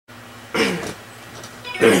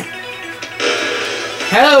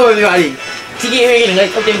Hello everybody! Today we're going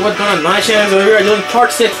to update what's going on my channel. So we are doing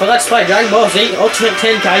part 6 for Let's Play Dragon Ball Z Ultimate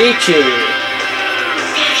Tenkaichi.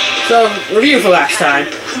 So, review for last time.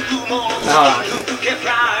 Hold on.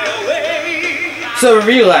 So,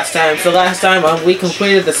 review last time. So last time we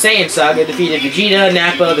completed the Saiyan Saga, defeated Vegeta,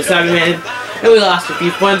 Nappa, the Cyberman, and we lost a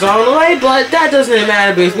few friends along the way, but that doesn't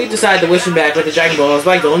matter because we decided to wish him back with the Dragon Balls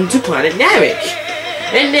by going to Planet Namek.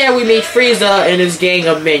 And there we meet Frieza and his gang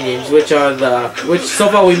of minions, which so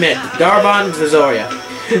far we met Zarbon and Zoria.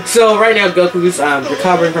 So right now Goku's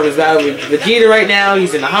recovering from his battle with Vegeta right now.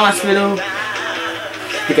 He's in the hospital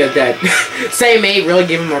because that same mate really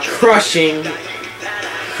gave him a crushing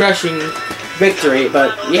victory.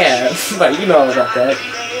 But yeah, but you know all about that.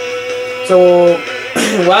 So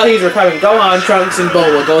while he's recovering, Gohan, Trunks, and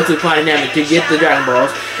Bulma go to Planet Namek to get the Dragon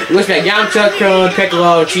Balls. Which got Yamcha, Krillin,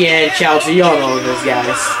 Piccolo, Tien, Chaozu, you all know those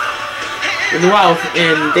guys.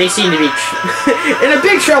 And they seem to be in a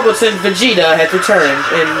big trouble since Vegeta has returned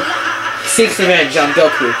and seeks revenge on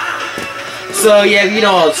Goku. So yeah, you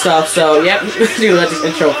know all the stuff. So yep, dude, let this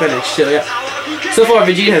intro finish. So yeah. So far,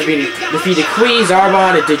 Vegeta has been defeated Queen,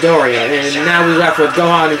 Zarbon, and Dodoria, and now we left with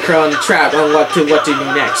Gohan and Krillin trapped on what to do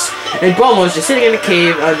next. And Bulma's just sitting in the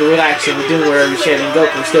cave, relaxing, doing whatever shit, and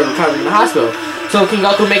Goku's still recovering in the hospital. So can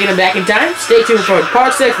Goku make it back in time? Stay tuned for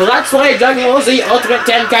part 6 for Let's Play Dragon Ball Z Ultimate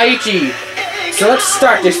Tenkaichi. So let's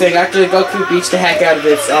start this thing after Goku beats the heck out of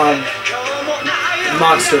this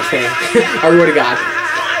monster thing. I swear to God.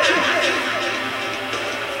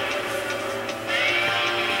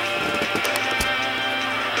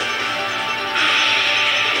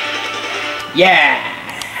 Yeah!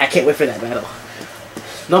 I can't wait for that battle.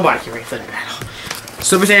 Nobody can wait for that battle.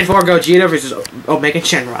 Super Saiyan 4 Gogeta versus Omega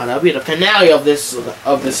Shenron. That'll be the finale of this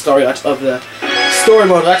story of the story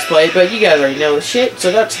mode Let's Play, but you guys already know the shit, so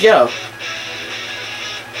let's go.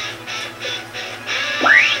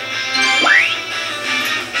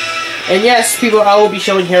 And yes, people, I will be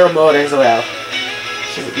showing Hero mode as well.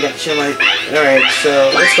 So you got to show my. Alright,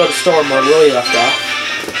 so let's go to story mode where we left off.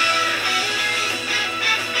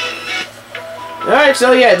 Alright,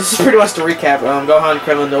 so yeah, this is pretty much the recap. Gohan and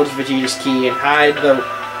Krillin notice Vegeta's key and hide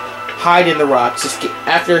in the rocks.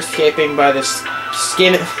 After escaping by the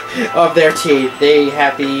skin of their teeth, they are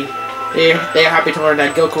happy to learn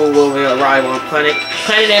that Goku will arrive on planet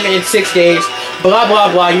Namek in 6 days. Blah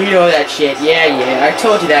blah blah, you know that shit. Yeah, I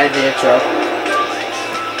told you that in the intro.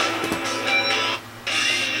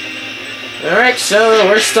 Alright, so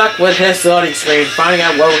we're stuck with this loading screen, finding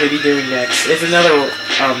out what we're gonna be doing next. It's another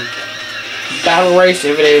battle race.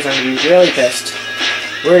 If it is, I'm gonna be really pissed.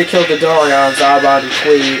 We're gonna kill the Dodoria, Zarbon, and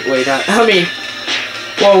Queen. Wait, not. I mean,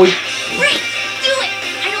 well, we. Great, do it.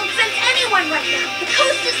 I don't sense anyone right now. The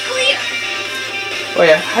coast is clear. Oh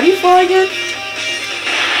yeah, how do you fly again?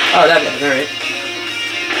 Oh, that one. All right.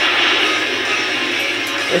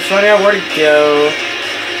 Let's find out where to go.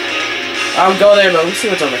 I'll go there, but let's see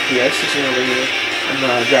what's over here. Let's see what's over here. On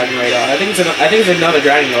the Dragon Radar. I think it's another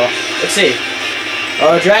Dragon Ball. Let's see.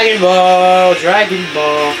 Oh, Dragon Ball! Dragon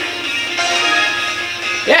Ball!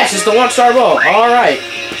 Yes, it's the 1-star ball! Alright!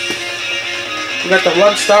 We got the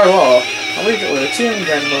 1-star ball. Let's see how many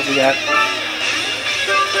Dragon Balls we got.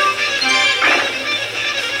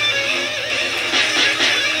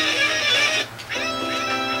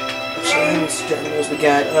 Let's see how many Dragon Balls we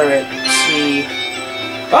got. Alright, let's see.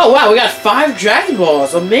 Oh wow, we got 5 Dragon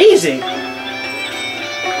Balls! Amazing!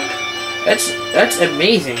 That's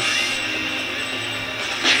amazing.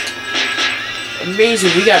 Amazing,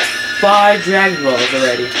 we got 5 Dragon Balls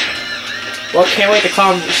already. Well, can't wait to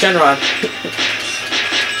call him Shenron.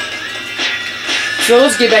 So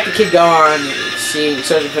let's get back to Kid Gohan and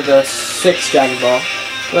searching for the 6th Dragon Ball.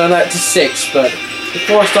 Well, not the 6th, but the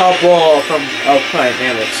 4-star ball from Planet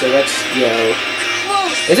Namek. So let's go.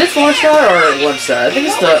 Is it 4-star or 1-star? I think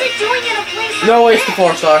it's the. No, it's the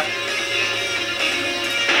 4-star.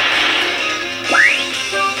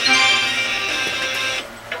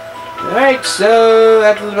 Alright, so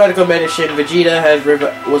after the medical medicine, Vegeta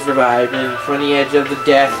was revived, and from the edge of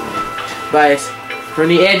death by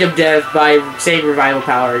same revival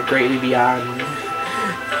power greatly beyond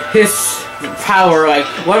his power. Like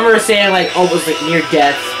when we're saying like almost like near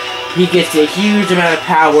death, he gets a huge amount of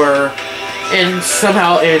power, and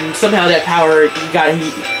somehow that power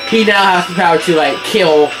he now has the power to like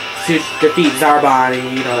kill, to defeat Zarbon,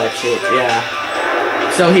 and you know that shit. Yeah.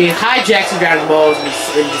 So he hijacks the Dragon Balls and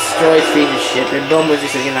destroys Frieza's ship, and Bulma's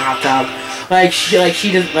just sitting in the hot tub, she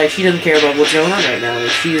doesn't care about what's going on right now.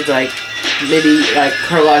 Like, she's like, maybe like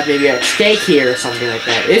her life maybe at stake here or something like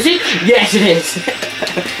that. Is it? Yes, it is.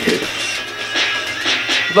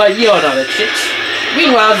 But you all know that shit.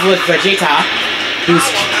 Meanwhile, with Vegeta,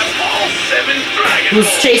 who's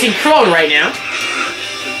chasing Krillin right now.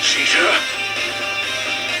 Vegeta?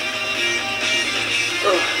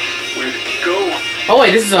 Where'd it go? Oh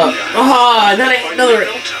wait, this is a another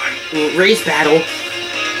race battle.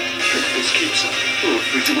 If this keeps up,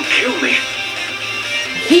 Frieza will kill me.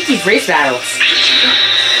 I hate these race battles.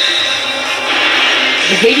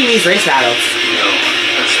 I'm hating these race battles. No,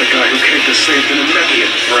 that's the guy who came to save the Namekian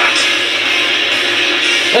brat.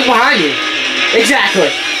 Look behind you. Exactly.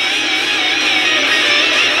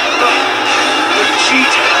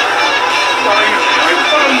 Vegeta! I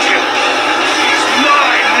found him! He's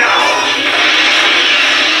mine now!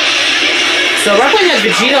 So, am I playing as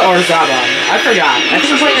Vegeta or Zarbon? I forgot. I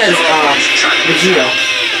think I'm playing as, Vegeta.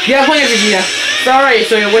 Yeah, I'm playing as Vegeta. So, alright,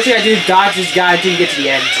 so what you gotta do is dodge this guy until you get to the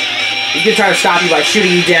end. He's gonna try to stop you by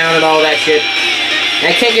shooting you down and all that shit. And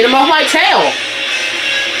I can't get him off my tail!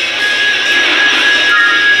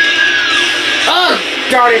 Oh,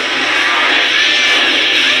 darn it!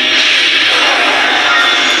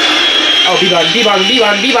 Oh, B-button, B-button,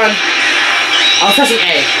 B-button, B-button! I was pressing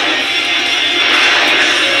A.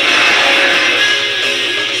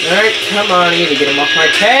 Alright, come on, I need to get him off my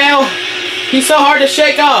tail! He's so hard to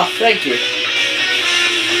shake off! Thank you.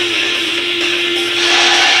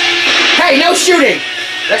 Hey, no shooting!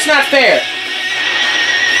 That's not fair!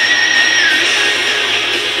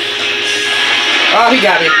 Oh, he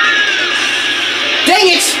got me. Dang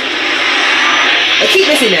it! I keep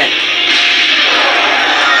missing that.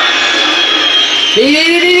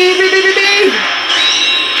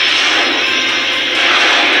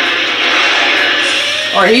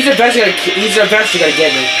 Alright, he's eventually gonna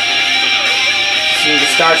get me. Just need to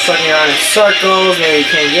start circling around in circles, maybe he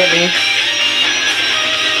can't get me.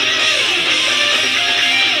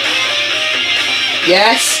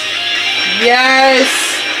 Yes! Yes!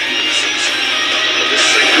 This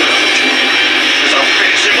is a good opportunity, because I'll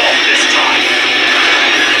finish him off this time.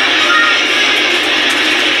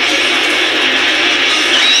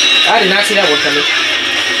 I did not see that one coming.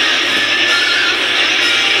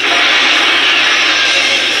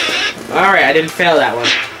 Alright, I didn't fail that one.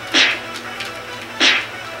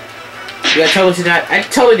 Yeah, I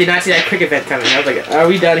totally did not see that quick event coming. I was like, are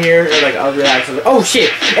we done here? Or like, I'll relax. I was like, oh shit!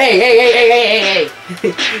 Hey!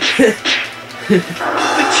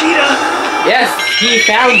 Vegeta! Yes, he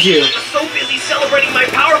found you. I was so busy celebrating my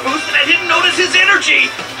power boost that I didn't notice his energy!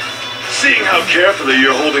 Seeing how carefully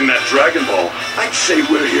you're holding that Dragon Ball, I'd say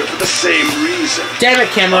we're here for the same reason. Damn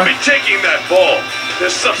it, camera. I'll be taking that ball.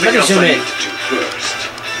 There's something Let me else zoom I in. need to do first.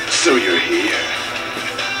 So you're here.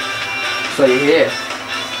 So you're here.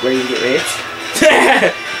 Where you get rich?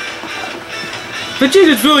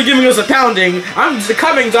 Vegeta's really giving us a pounding. I'm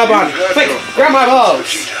coming, Zarbon. Quick, grab my balls.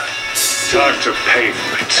 Time to pay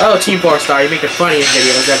for it. Oh, Team 4-Star, you make the funniest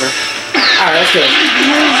videos ever. Alright, let's go.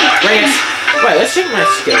 Bring it. Wait, let's check my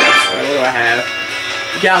skills. Alright, what do I have?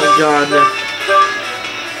 Gal gun.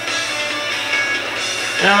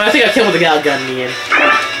 I think I killed with the gal gun in the end.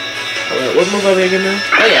 Oh, wait, what move are they gonna do?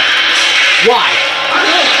 Oh yeah. Why?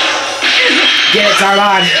 Get it,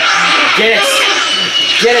 Zarbon! Get it!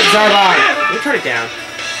 Get it, Zarbon! Let me turn it down.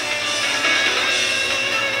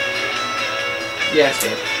 Yeah, it's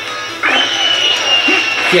good.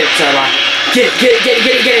 Get it, Zarbon. Get it!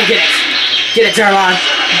 Get it, Zarbon!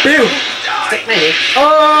 Boom! Stick my knee.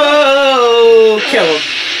 Oh! Kill him.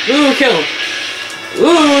 Ooh, kill him.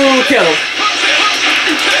 Ooh, kill him.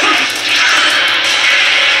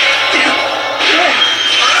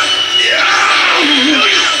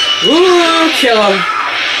 Ooh, kill him.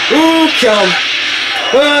 Ooh, kill him.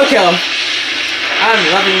 Ooh, kill him. I'm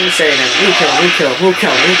loving saying that. Ooh, kill him. Ooh, kill him. Ooh,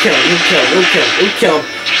 kill him. Ooh, kill him. Ooh, kill him.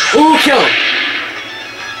 Ooh, kill him. Ooh, kill him. Ooh, kill him.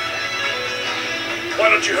 Why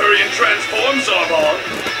don't you hurry and transform, Zarbon?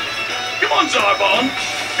 Come on, Zarbon.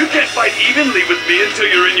 You can't fight evenly with me until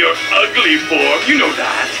you're in your ugly form. You know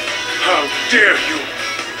that. How dare you?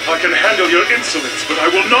 I can handle your insolence, but I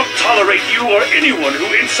will not tolerate you or anyone who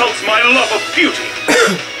insults my love of beauty.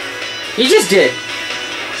 You just did.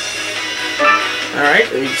 Alright,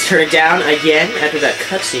 let me turn it down again after that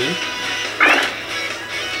cutscene.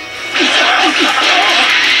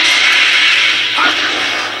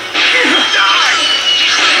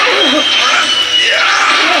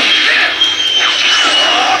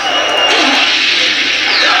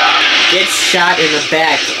 Get shot in the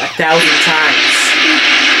back 1,000 times.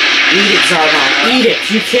 Eat it, Zarbon. Eat it.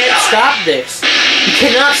 You can't stop this. You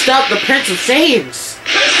cannot stop the Prince of Saiyans.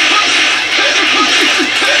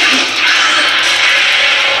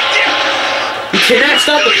 You cannot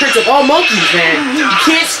stop the Prince of all monkeys, man. You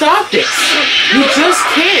can't stop this. You just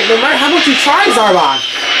can't. No matter how much you try, Zarbon.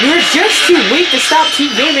 You're just too weak to stop Team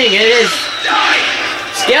Gaming and his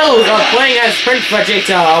skills of playing as Prince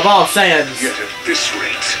Vegeta of all Saiyans. Yet at this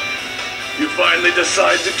rate, you finally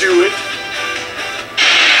decide to do it?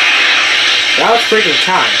 That was freaking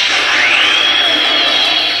time.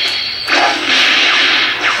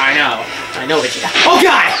 I know Vegeta. Oh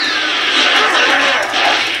god!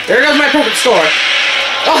 There goes my perfect score.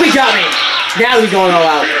 Oh, he got me! Now he's going all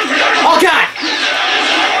out. Oh god!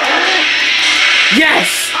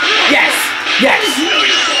 Yes! Yes! Yes!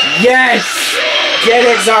 Yes! Get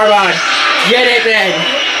it, Zarbon! Get it, man!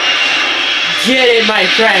 Get it, my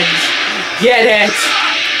friends! Get it!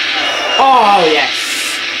 Oh,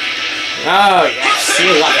 yes! Oh, yes!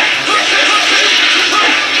 You love that.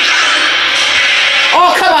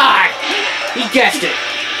 Oh, come on! He guessed it.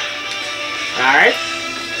 Alright.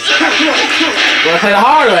 Wanna play the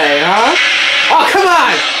hard way, huh? Oh, come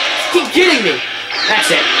on! Keep getting me!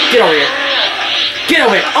 That's it. Get over here. Get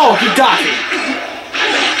over here. Oh, he dodged me.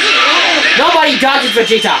 Nobody dodges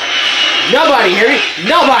Vegeta. Nobody, hear me?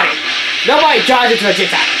 Nobody. Nobody dodges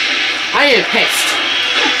Vegeta. I am pissed.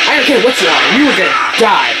 I don't care what you are. You are gonna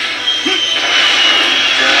die.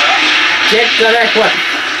 Get the next one.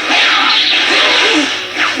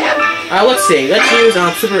 Let's see. Let's use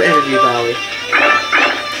Super Energy Valley.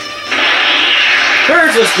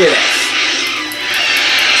 First, let's get it.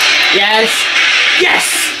 Yes. Yes.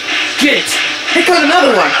 Get it. Here comes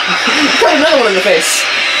another one. Put another one in the face.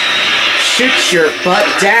 Shoot your butt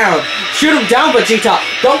down. Shoot him down, Vegeta.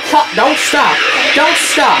 Don't stop. Don't stop.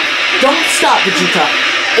 Don't stop, Vegeta.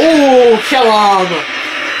 Oh, kill him.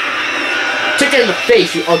 Take it in the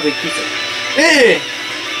face, you ugly piece of...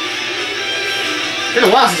 It's been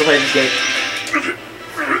a while since I played this game.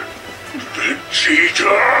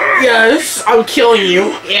 Vegeta! Yes, I'm killing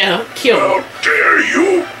you. Yeah, kill him. How dare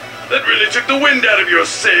you! That really took the wind out of your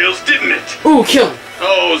sails, didn't it? Ooh, kill him.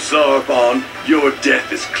 Oh, Zarbon, your death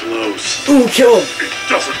is close. Ooh, kill him. It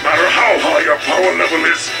doesn't matter how high your power level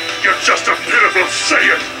is. You're just a pitiful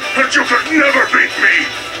Saiyan, and you could never beat me.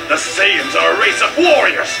 The Saiyans are a race of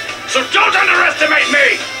warriors, so don't underestimate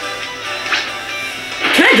me!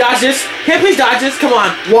 Can I dodge this? Can I please dodge this? Come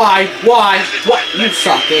on. Why? What? You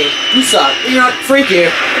suck, game. You suck. You know what? Freak you.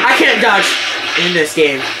 I can't dodge in this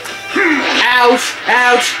game. Ouch.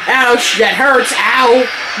 Ouch. Ouch. That hurts. Ow.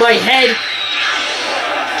 My head.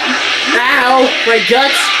 Ow. My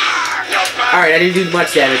guts. Alright, I didn't do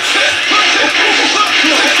much damage.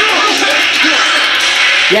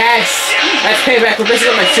 Yes. That's payback for messing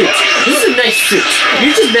up my suit. This is a nice suit. You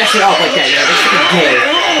just mess it up like that, man. That's fucking gay.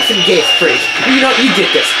 That's fucking gay freak. You know, you get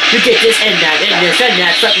this. You get this and that and this and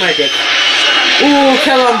that. Suck my dick. Ooh,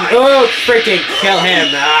 kill him. Oh, freaking kill him.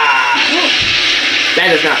 Ah.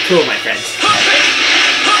 That is not cool, my friends.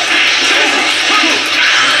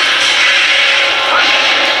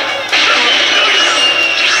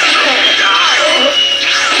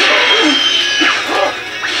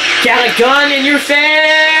 Got a gun in your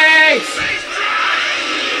face!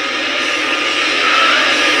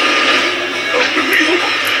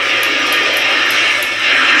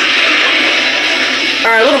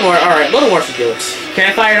 Alright, a little more. Alright, a little more to do it.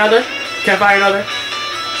 Can I fire another? Can I fire another?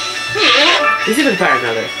 Is he gonna fire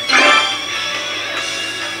another?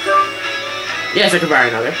 Yes, I can fire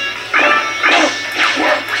another.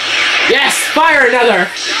 Yes! Fire another!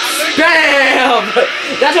 Spam!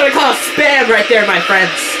 That's what I call spam right there, my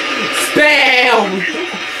friends. Spam!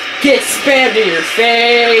 Get spammed in your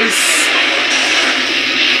face!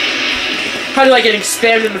 How do you like getting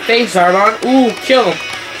spammed in the face, Zarbon? Ooh, kill him.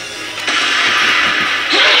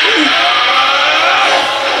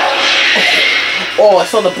 Oh, I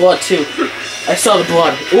saw the blood too. I saw the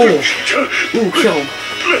blood. Ooh. Ooh, kill him.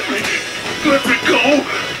 Let me go.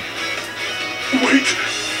 Wait.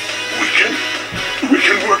 We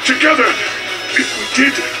can work together. If we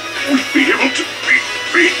did, we'd be able to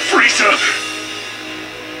beat Frieza.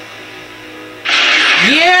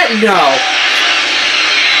 Yeah, no.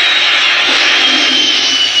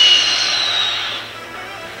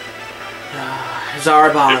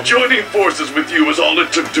 Zarbon. If joining forces with you was all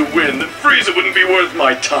it took to win, then Frieza wouldn't be worth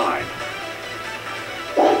my time.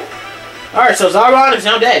 Alright, so Zarbon is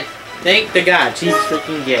now dead. Thank the gods. He's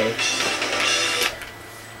freaking gay.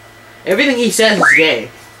 Everything he says is gay.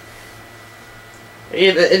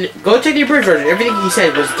 And go check the abridged version. Everything he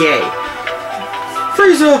said was gay.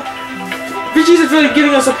 Frieza! Vegeta's really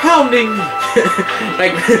giving us a pounding!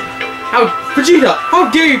 Like, Vegeta, how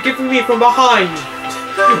dare you give me from behind?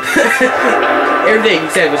 Everything he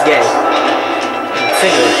said was gay.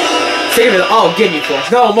 Sing of it, I'll give you for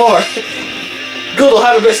no more. Good'll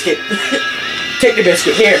have a biscuit. Take the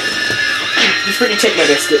biscuit, here. Just freaking take my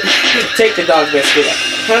biscuit. Take the dog biscuit.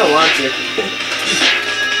 I don't want to.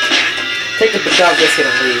 Take the dog biscuit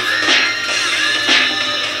and leave.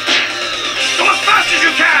 Go as fast as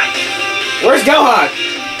you can! Where's Gohan?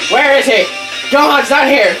 Where is he? Gohan's not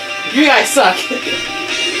here! You guys suck!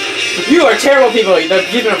 You are terrible people,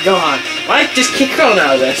 even of Gohan. Why not just kick Krillin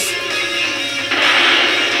out of this?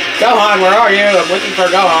 Gohan, where are you? I'm looking for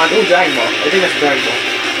Gohan. Ooh, Dragon Ball. I think that's a Dragon Ball.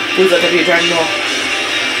 Who's that to be a Dragon Ball?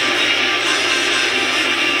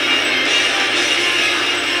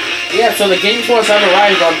 Yeah, so the Game Force have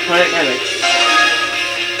arrived on Planet Namek.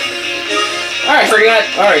 Alright, so we got...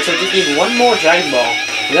 Alright, so we just need one more Dragon Ball.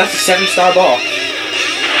 And that's a 7-star ball.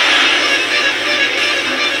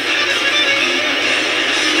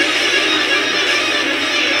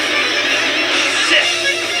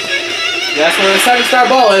 That's where the 7-star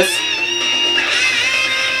ball is.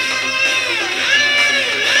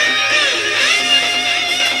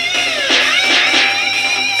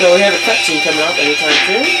 So we have a cutscene coming up anytime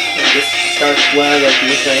soon. And just start one of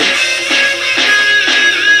these things.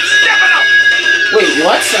 Step it up! Wait,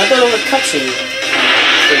 what? I thought it was a cutscene.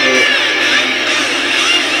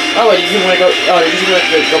 Oh, wait, did you want to go? Oh, did you want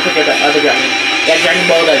to go pick up that other dragon? That Dragon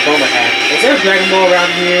Ball that Bulma had. Is there a Dragon Ball around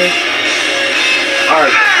here?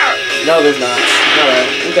 Alright. No, there's not. Alright,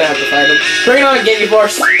 we're gonna have to find him. Bring it on, Game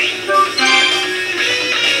Force!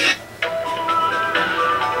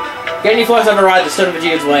 Game Force have arrived at Son of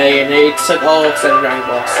Vegeta's way, and they took all 7 Dragon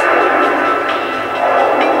Balls.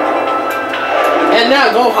 And now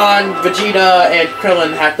Gohan, Vegeta, and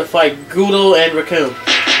Krillin have to fight Goodle and Recoome.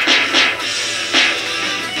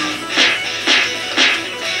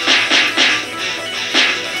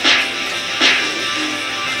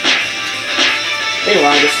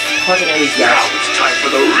 Meanwhile, just hunting at these guys. Now it's time for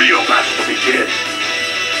the real battle to begin.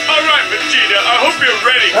 Alright, Vegeta, I hope you're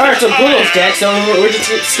ready. Alright, so Goodle's dead, so we're just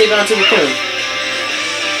escaping onto Recoome.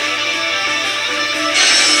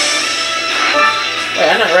 Wait,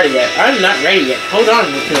 I'm not ready yet. I'm not ready yet. Hold on,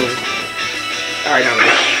 Recoome. Alright, I'm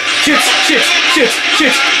ready. Shoot! Shoot! Shoot!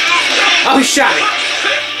 Shoot! Oh, he shot me!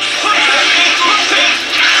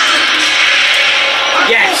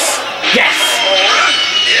 Yes! Yes!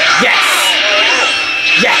 Yes!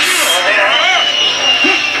 Yes!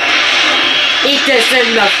 Eat this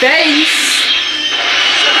in the face!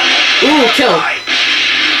 Ooh, kill him.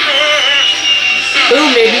 Ooh,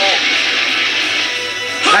 maybe.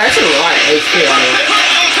 That's a lot of HP on him.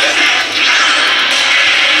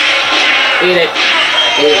 Eat it.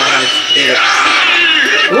 Eat it. Eat it.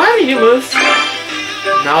 Do I have any new moves?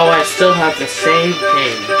 No, I still have the same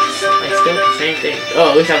things. I still have the same things.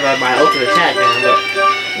 Oh, at least I have my ultimate attack now, but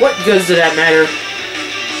what good does that matter?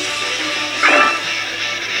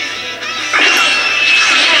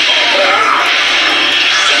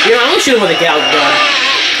 You know, I'm gonna shoot him with a Gallop gun.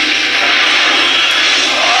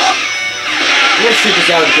 I'm gonna shoot this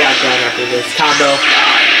guy with a Gallop gun after this combo.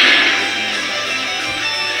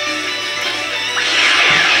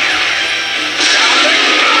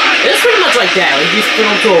 It's pretty much like that. Like you spin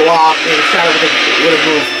him to a rock and shot him with a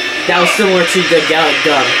move. That was similar to the Gallop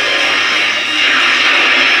gun.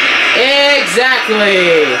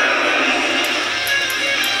 Exactly!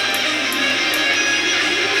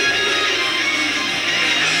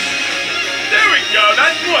 Go,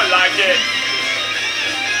 that's more like it.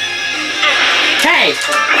 Hey!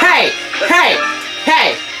 Hey! Hey!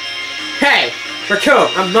 Hey! Hey!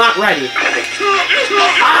 Recoome, I'm not ready.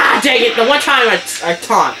 Ah, dang it! The one time I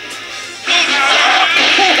taunt.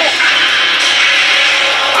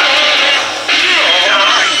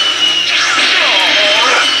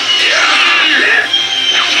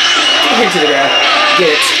 Get into the ground.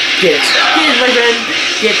 Get it. Get it. Get it, my friend.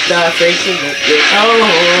 Get the freaking it.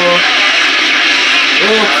 Oh!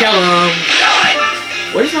 Oh, kill him!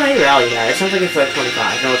 What is my rally at? It sounds like it's like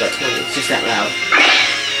 25. No, it's at 20. It's just that loud.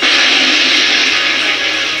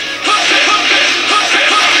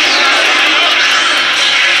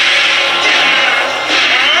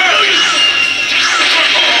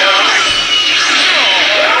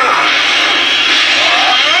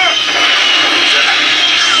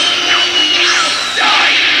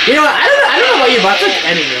 You know what? I don't know about you, but I feel like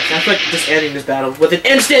ending this. I feel like just ending this battle with an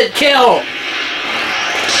instant kill!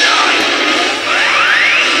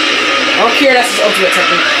 I don't care, that's his ultimate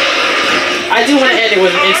technique. I do want to end it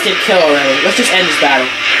with an instant kill already. Let's just end this battle.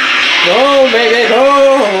 Go, baby,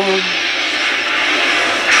 go!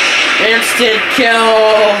 Instant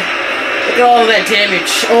kill! Look at all that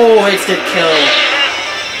damage. Oh, instant kill.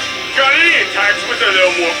 Got any attacks with a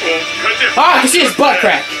little more oomph? Ah, I can see his butt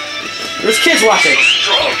crack. There's kids watching.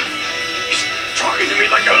 So strong. He's talking to me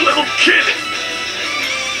like a little kid.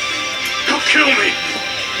 He'll kill me.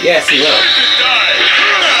 Yes, he will.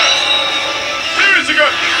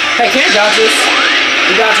 Hey, can't dodge this.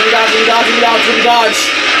 We dodge.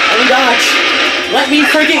 Let me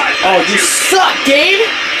freaking... Oh, you suck, game!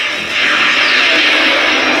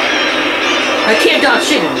 I can't dodge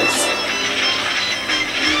shit in this.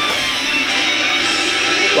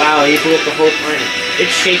 Wow, he blew up the whole planet.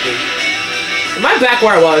 It's shaking. Am I back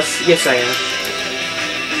where I was? Yes, I am.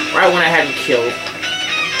 Right when I had him killed.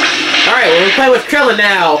 Alright, well, we play with Krillin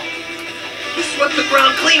now. He swept the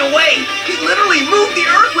ground clean away. He literally moved the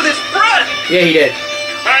earth with his breath. Yeah, he did.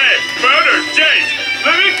 Hey, Murder, Jake,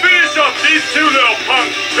 let me finish off these two little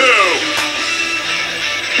punks, too.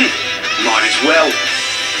 Might as well.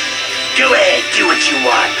 Go ahead, do what you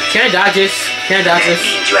want. Can I dodge this? Can I dodge That this?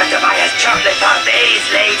 means you have to buy us chocolate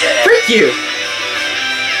parfaits later. Freak you!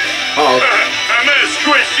 Uh-oh. I'm gonna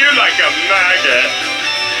squish you like a maggot.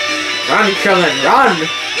 Run, Krillin, run!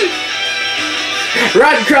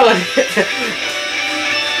 Run, Krillin!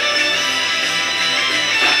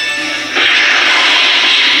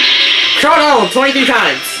 Krillin 23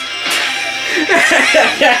 times!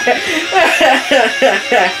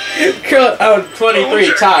 Krillin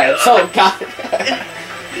 23 times. Oh, God.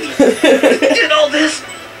 You did all this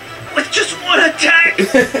with just one attack.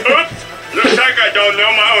 Oops, looks like I don't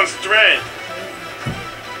know my own strength.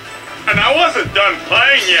 And I wasn't done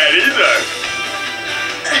playing yet, either.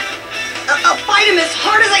 I'll fight him as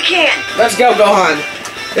hard as I can. Let's go, Gohan.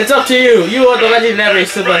 It's up to you. You are the legendary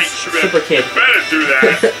super kid. Better do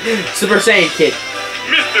that. Super Saiyan kid.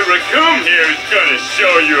 Mr. Recoome here is gonna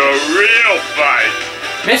show you a real fight.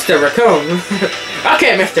 Mr. Recoome.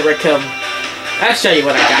 Okay, Mr. Recoome. I'll show you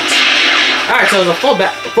what I got. Alright, so it's a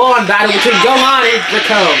full-on battle between Gohan and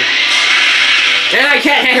Recoome. And I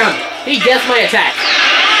can't hit him. He gets my attack.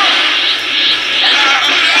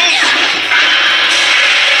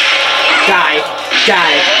 Die.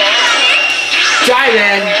 Die,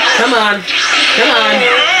 man. Come on.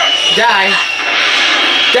 Die.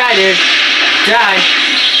 Die, dude.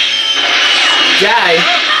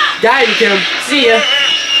 Die, Recoome. See ya.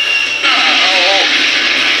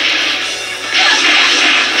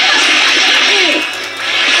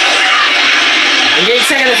 I'm getting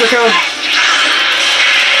sick of this, Recoome.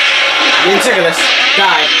 I'm getting sick of this.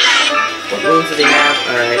 Die. What moves does he have?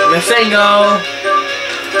 Alright. Masengo.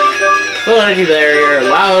 Full energy barrier.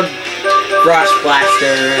 Loud brush blaster.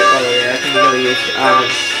 Oh yeah, I can really use I'm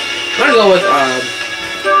gonna go with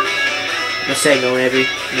Masengo maybe.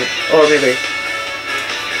 Or maybe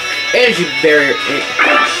energy barrier.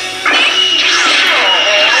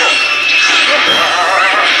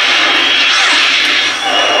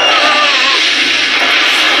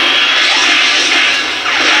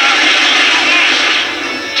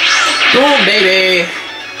 Boom, baby!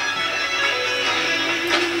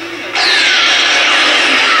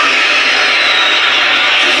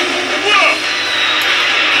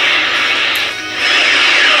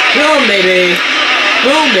 Boom, baby!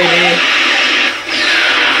 Boom, baby!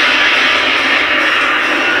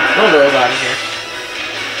 No robot out of here.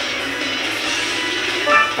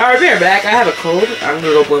 Alright, we're back. I have a cold. I'm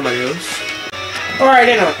gonna go blow my nose. Alright,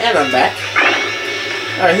 and I'm back.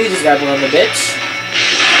 Alright, he just got blown the bitch.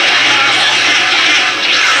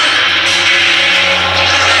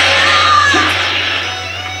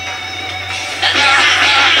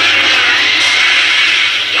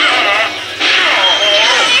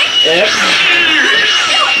 Yep.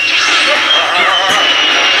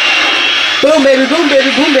 Boom, baby, boom,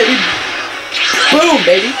 baby, boom, baby. Boom,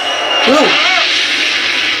 baby. Boom.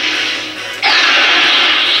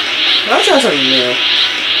 I'll try something new.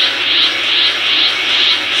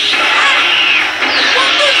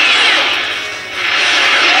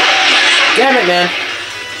 Damn it, man.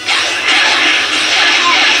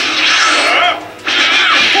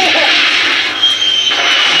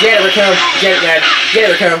 Get it, Recoome. Get it, man. Get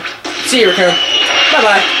it, Recoome. See you, Recoome.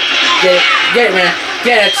 Bye-bye. Get it. Get it, man.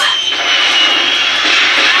 Get it.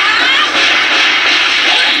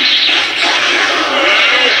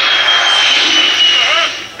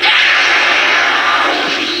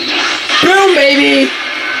 Boom, baby!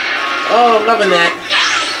 Oh, I'm loving that.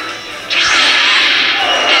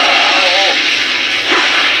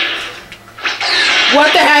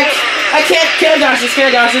 What the heck? I can't dodge this,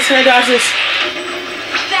 can't dodge this, can't dodge this.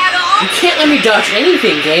 You can't let me dodge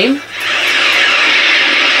anything, game.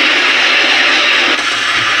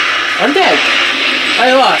 I'm dead.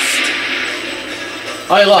 I lost.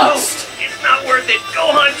 I lost. No, it's not worth it.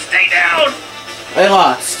 Gohan, stay down. I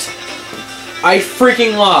lost. I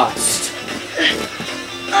freaking lost.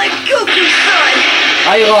 I'm Goku-san.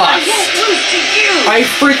 I lost. I won't lose to you. I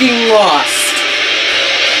freaking lost.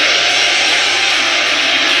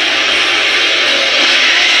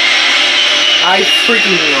 I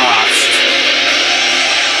freaking lost.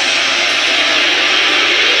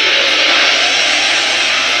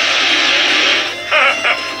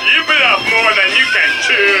 You bit off more than you can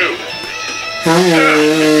chew.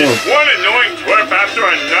 It's one annoying twerp after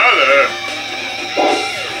another.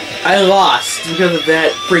 I lost because of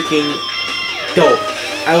that freaking dope.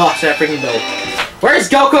 I lost that freaking dope. Where's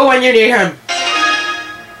Goku when you need him?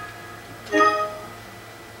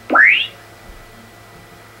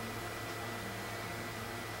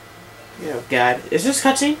 Oh god. Is this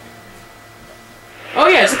cutscene? Oh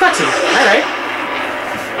yeah, it's a cutscene. Alright.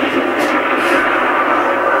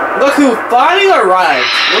 Goku finally arrived.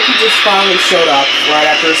 Goku just finally showed up right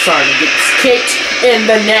after his son and gets kicked in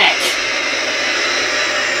the neck.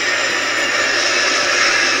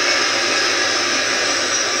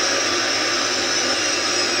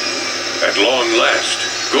 At long last,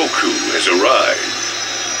 Goku has arrived.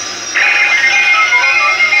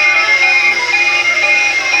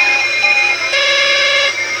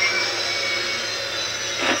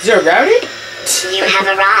 Zero gravity? You have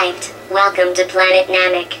arrived. Welcome to Planet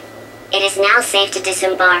Namek. It is now safe to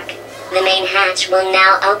disembark. The main hatch will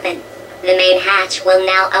now open. The main hatch will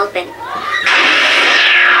now open.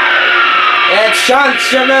 It's Sean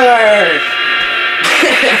Miller!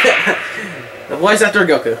 The voice after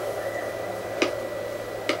Goku.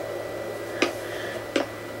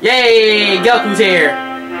 Yay! Goku's here!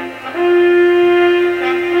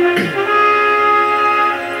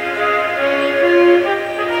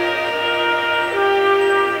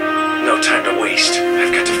 No time to waste.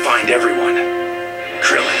 I've got to find everyone.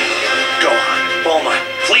 Krillin, Gohan, Bulma,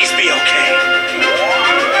 please be okay.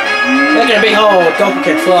 Look at a big hole! Goku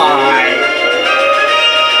can fly!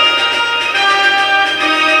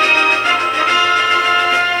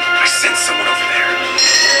 I sense someone over there.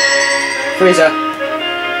 Frieza.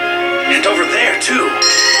 And over there, too.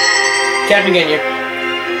 Can't begin you.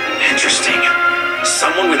 Interesting.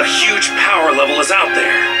 Someone with a huge power level is out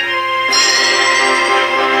there.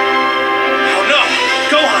 Oh no!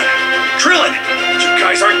 Gohan! Krillin! You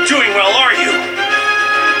guys aren't doing well, are you?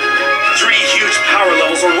 3 huge power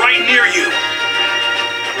levels are right near you.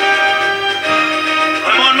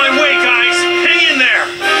 I'm on my way, guys! Hang in there!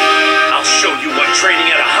 I'll show you what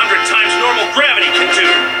training at 100 times normal gravity can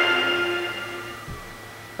do.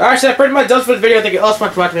 Alright, so that pretty much does for the video. Thank you all so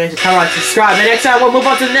much for watching. Comment, subscribe, and next time we'll move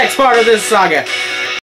on to the next part of this saga.